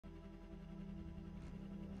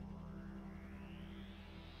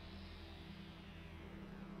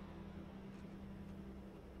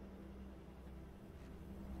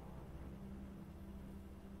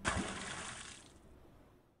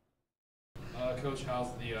Coach,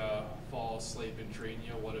 how's the fall slate been treating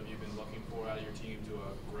you? What have you been looking for out of your team to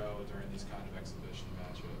grow during these kind of exhibition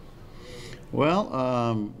matchups?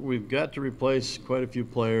 Well, we've got to replace quite a few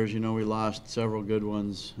players. You know, we lost several good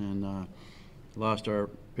ones and lost our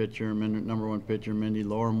pitcher, number one pitcher, Mindy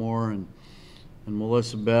Lorimore, and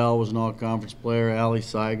Melissa Bell was an all-conference player. Allie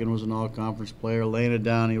Seigan was an all-conference player. Lena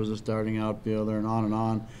Downey was a starting outfielder, and on and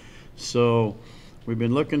on. So we've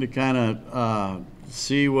been looking to kind of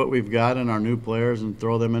see what we've got in our new players and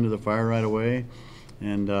throw them into the fire right away.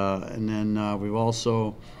 And then we've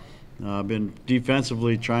also been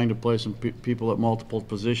defensively trying to play some people at multiple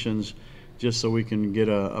positions just so we can get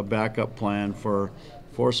a backup plan for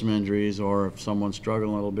some injuries or if someone's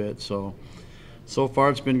struggling a little bit. So far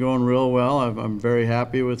it's been going real well. I'm very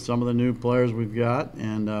happy with some of the new players we've got,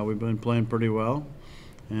 and we've been playing pretty well.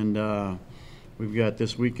 And we've got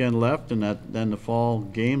this weekend left, and then the fall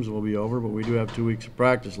games will be over, but we do have 2 weeks of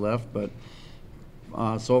practice left. But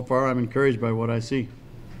so far I'm encouraged by what I see.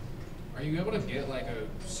 Are you able to get like a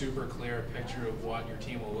super clear picture of what your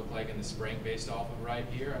team will look like in the spring based off of right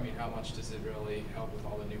here? I mean, how much does it really help with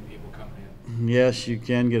all the new people coming in? Yes, you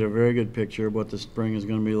can get a very good picture of what the spring is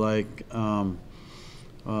going to be like.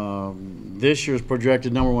 This year's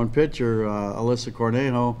projected number one pitcher, Alyssa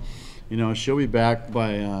Cornejo, you know, she'll be back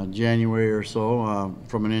by January or so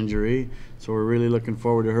from an injury. So we're really looking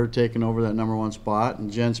forward to her taking over that number one spot.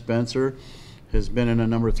 And Jen Spencer has been in a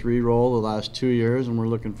number 3 role the last 2 years, and we're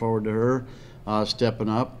looking forward to her stepping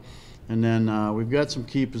up. And then we've got some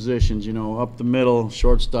key positions, you know, up the middle,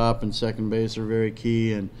 shortstop and second base are very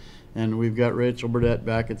key. And we've got Rachel Burdette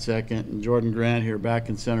back at second and Jordan Grant here back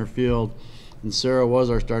in center field. And Sarah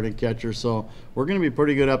was our starting catcher, so we're going to be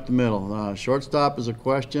pretty good up the middle. Shortstop is a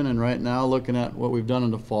question, and right now, looking at what we've done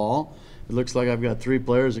in the fall, it looks like I've got 3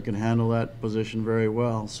 players that can handle that position very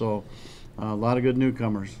well. So a lot of good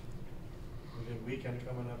newcomers. A good weekend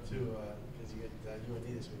coming up too, because you get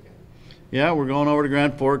UND this weekend. Yeah, we're going over to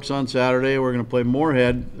Grand Forks on Saturday. We're going to play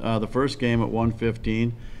Moorhead the first game at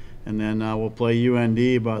 1:15, and then we'll play UND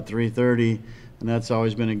about 3:30, and that's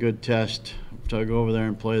always been a good test to go over there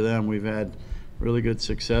and play them. We've had really good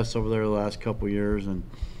success over there the last couple years, and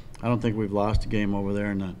I don't think we've lost a game over there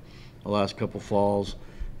in the last couple falls.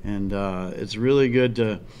 And it's really good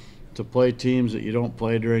to play teams that you don't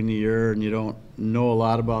play during the year and you don't know a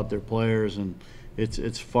lot about their players, and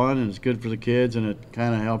it's fun and it's good for the kids, and it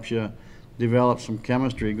kind of helps you develop some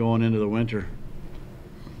chemistry going into the winter.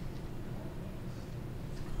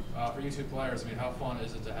 For you two players, I mean, how fun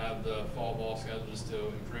is it to have the fall ball schedule just to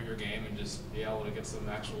improve your game and just be able to get some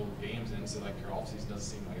actual games in, so like your off season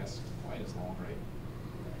doesn't seem, I guess, quite as long, right?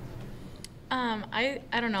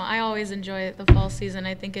 I don't know. I always enjoy the fall season.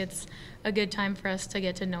 I think it's a good time for us to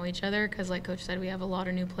get to know each other because, like Coach said, we have a lot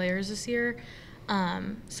of new players this year.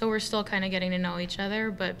 So we're still kind of getting to know each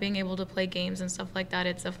other, but being able to play games and stuff like that,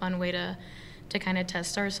 it's a fun way to kind of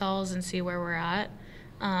test ourselves and see where we're at.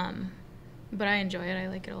 But I enjoy it. I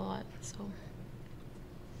like it a lot. So. How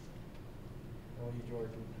about you, Jordan?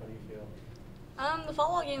 How do you feel? The fall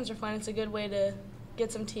ball games are fun. It's a good way to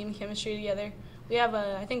get some team chemistry together. We have,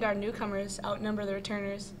 I think our newcomers outnumber the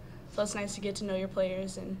returners, so it's nice to get to know your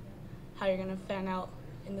players and how you're going to fan out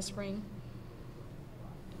in the spring.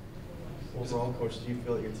 Overall, Coach, do you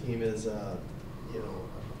feel that your team is,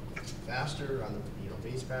 faster on the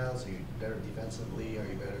base paths? Are you better defensively? Are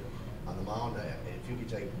you better on the mound? If you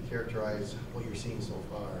could characterize what you're seeing so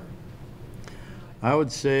far. I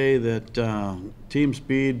would say that team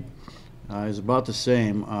speed is about the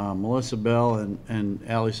same. Melissa Bell and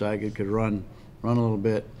Allie Seigan could run a little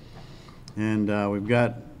bit, and we've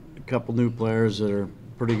got a couple new players that are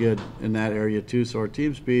pretty good in that area too. So our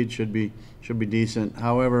team speed should be decent.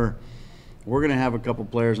 However, we're going to have a couple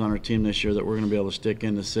players on our team this year that we're going to be able to stick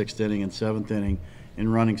in the 6th inning and 7th inning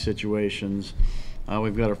in running situations.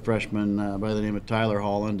 We've got a freshman by the name of Tyler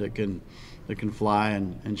Holland that can fly,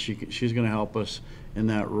 and she's going to help us in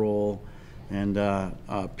that role. And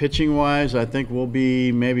pitching-wise, I think we'll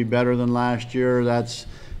be maybe better than last year. That's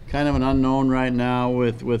kind of an unknown right now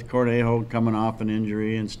with Cornejo coming off an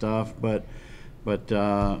injury and stuff. But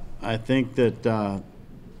I think that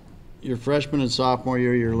your freshman and sophomore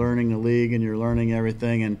year, you're learning the league and you're learning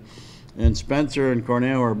everything. And Spencer and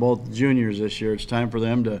Cornejo are both juniors this year. It's time for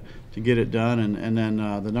them to get it done. And then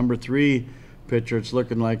the number 3 pitcher, it's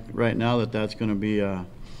looking like right now that's going to be a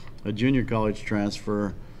junior college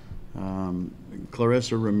transfer.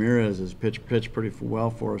 Clarissa Ramirez has pitched pretty well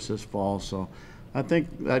for us this fall. So I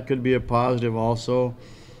think that could be a positive also.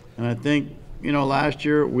 And I think, last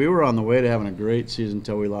year we were on the way to having a great season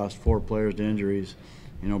until we lost 4 players to injuries,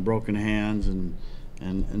 broken hands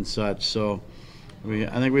and such. So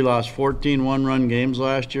I think we lost 14 one-run games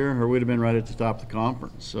last year, or we'd have been right at the top of the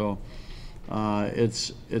conference. So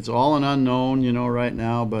it's all an unknown, right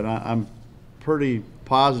now. But I'm pretty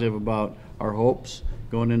positive about our hopes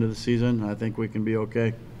going into the season. I think we can be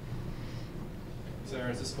okay.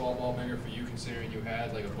 Sarah, is this fall ball bigger for you, considering you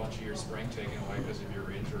had like a bunch of your spring taken away because of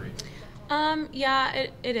your injury? Yeah,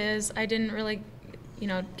 it is. I didn't really,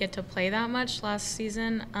 get to play that much last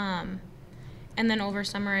season. And then over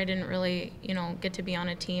summer, I didn't really, get to be on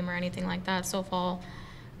a team or anything like that. So fall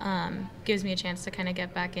gives me a chance to kind of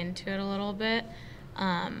get back into it a little bit.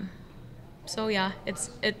 So yeah,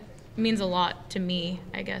 it means a lot to me,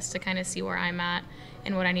 I guess, to kind of see where I'm at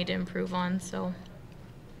and what I need to improve on. So,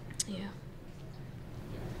 yeah.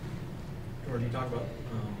 Jordan, you talk about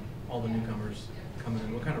all the newcomers coming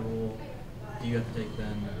in. What kind of role do you have to take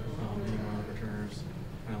then, being one of the returners,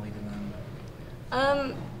 kind of leading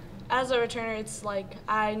them? As a returner, it's like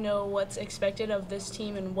I know what's expected of this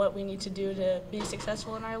team and what we need to do to be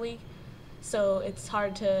successful in our league. So it's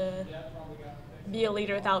hard to be a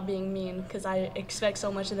leader without being mean, because I expect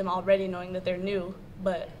so much of them already, knowing that they're new,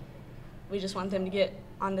 but we just want them to get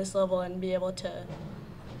on this level and be able to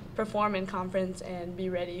perform in conference and be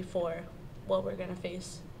ready for what we're going to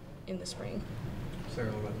face in the spring. Sarah,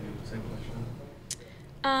 what about you? Same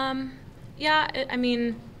question. Yeah,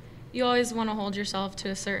 you always want to hold yourself to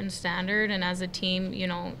a certain standard, and as a team,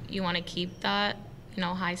 you want to keep that,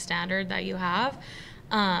 high standard that you have.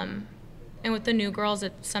 And with the new girls,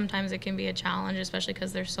 sometimes it can be a challenge, especially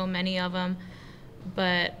because there's so many of them.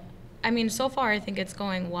 But, so far I think it's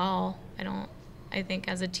going well. I think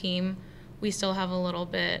as a team, we still have a little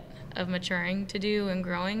bit of maturing to do and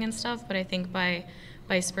growing and stuff, but I think by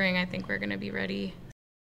spring, I think we're going to be ready